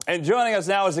And joining us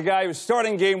now is the guy who's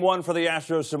starting Game 1 for the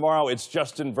Astros tomorrow. It's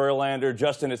Justin Verlander.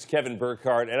 Justin, it's Kevin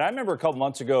Burkhardt. And I remember a couple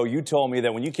months ago you told me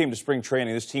that when you came to spring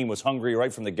training, this team was hungry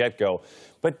right from the get-go.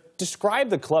 But describe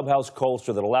the clubhouse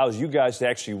culture that allows you guys to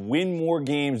actually win more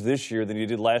games this year than you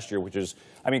did last year, which is,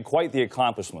 I mean, quite the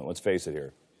accomplishment. Let's face it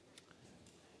here.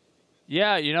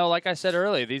 Yeah, you know, like I said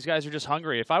earlier, these guys are just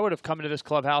hungry. If I would have come into this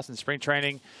clubhouse in spring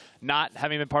training, not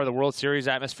having been part of the World Series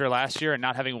atmosphere last year and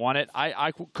not having won it,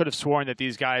 I could have sworn that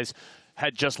these guys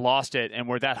had just lost it and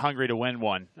were that hungry to win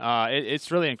one.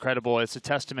 It's really incredible. It's a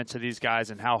testament to these guys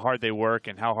and how hard they work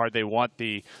and how hard they want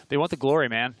the glory,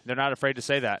 man. They're not afraid to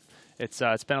say that. It's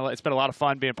been a lot of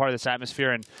fun being part of this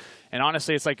atmosphere, and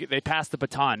honestly, it's like they passed the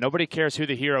baton. Nobody cares who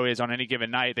the hero is on any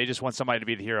given night. They just want somebody to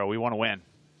be the hero. We want to win.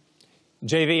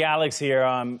 JV, Alex here.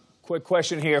 Quick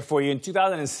question here for you. In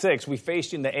 2006, we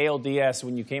faced you in the ALDS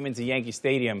when you came into Yankee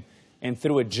Stadium and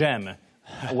threw a gem.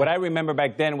 What I remember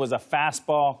back then was a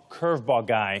fastball, curveball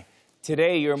guy.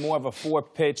 Today, you're more of a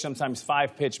 4-pitch, sometimes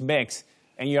 5-pitch mix,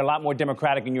 and you're a lot more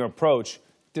democratic in your approach.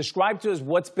 Describe to us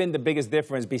what's been the biggest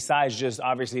difference besides just,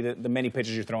 obviously, the many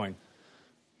pitches you're throwing.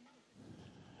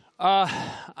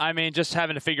 I mean, just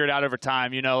having to figure it out over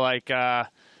time. You know, like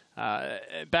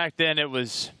back then it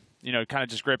was, you know, kind of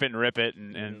just grip it and rip it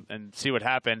and see what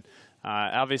happened.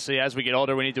 Obviously, as we get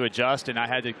older, we need to adjust, and I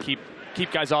had to keep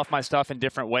guys off my stuff in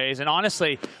different ways. And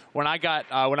honestly, when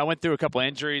I went through a couple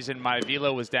injuries and my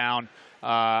velo was down,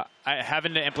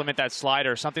 having to implement that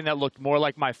slider, something that looked more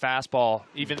like my fastball,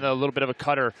 even a little bit of a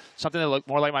cutter, something that looked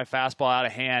more like my fastball out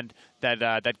of hand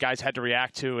that guys had to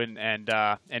react to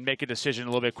and make a decision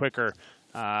a little bit quicker.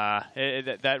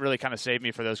 That really kind of saved me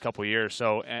for those couple years.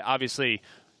 So obviously,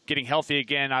 getting healthy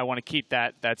again, I want to keep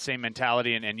that same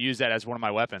mentality and use that as one of my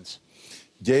weapons.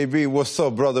 JV, what's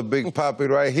up, brother? Big Papi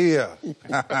right here.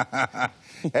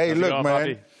 Hey, look,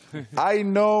 man, I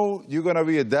know you're going to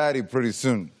be a daddy pretty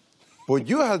soon. But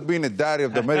you have been a daddy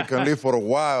of the American League for a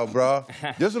while, bro.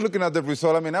 Just looking at the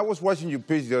result, I mean, I was watching you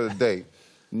pitch the other day.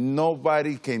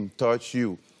 Nobody can touch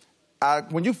you.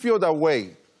 When you feel that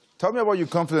way, tell me about your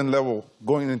confidence level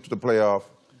going into the playoff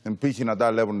and pitching at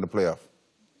that level in the playoff.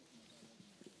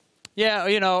 Yeah,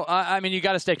 you know, I mean, you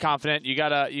got to stay confident. You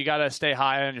gotta stay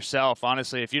high on yourself.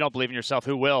 Honestly, if you don't believe in yourself,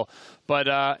 who will? But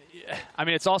I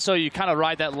mean, it's also you kind of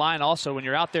ride that line. Also, when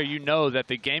you're out there, you know that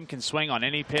the game can swing on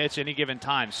any pitch, any given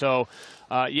time. So,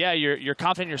 yeah, you're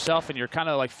confident in yourself, and you're kind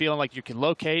of like feeling like you can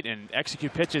locate and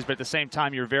execute pitches. But at the same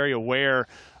time, you're very aware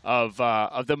of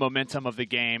the momentum of the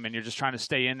game, and you're just trying to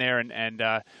stay in there. And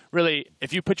really,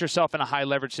 if you put yourself in a high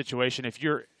leverage situation, if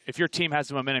your team has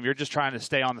the momentum, you're just trying to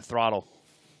stay on the throttle.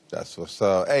 That's what's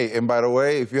up. Hey, and by the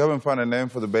way, if you haven't found a name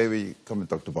for the baby, come and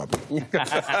talk to Bobby.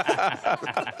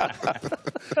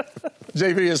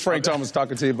 JV, is Frank Thomas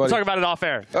talking to you, buddy. We'll talk about it off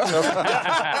air.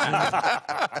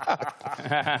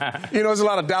 You know, there's a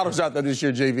lot of doubters out there this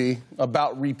year, JV,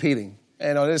 about repeating.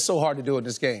 And it's so hard to do in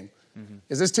this game.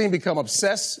 Has this team become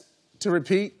obsessed to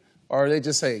repeat, or are they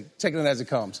just, say, taking it as it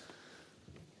comes?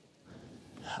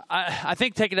 I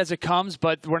think take it as it comes,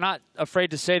 but we're not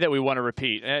afraid to say that we want to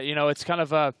repeat. You know, it's kind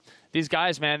of these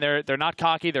guys, man, they're not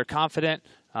cocky. They're confident.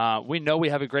 We know we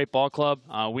have a great ball club.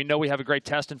 We know we have a great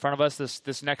test in front of us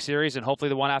this next series and hopefully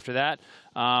the one after that.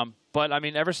 But, I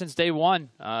mean, ever since day one,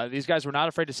 these guys were not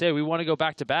afraid to say we want to go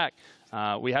back-to-back.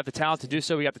 We have the talent to do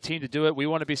so. We got the team to do it. We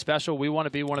want to be special. We want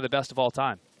to be one of the best of all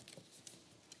time.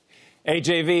 Hey,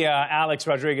 JV, Alex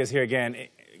Rodriguez here again.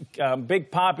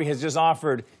 Big Papi has just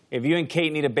offered, if you and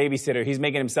Kate need a babysitter, he's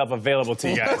making himself available to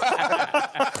you guys. Oh,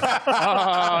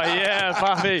 yeah,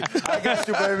 Papi. I got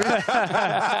you, baby.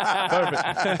 Perfect.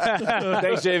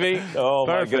 Thanks, JV. Oh,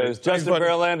 Perfect. my goodness. Justin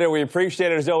Verlander, we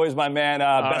appreciate it as always, my man.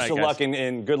 Best of guys. luck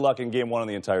and good luck in Game 1 of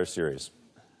the entire series.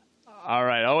 All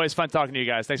right. Always fun talking to you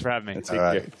guys. Thanks for having me. All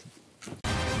right.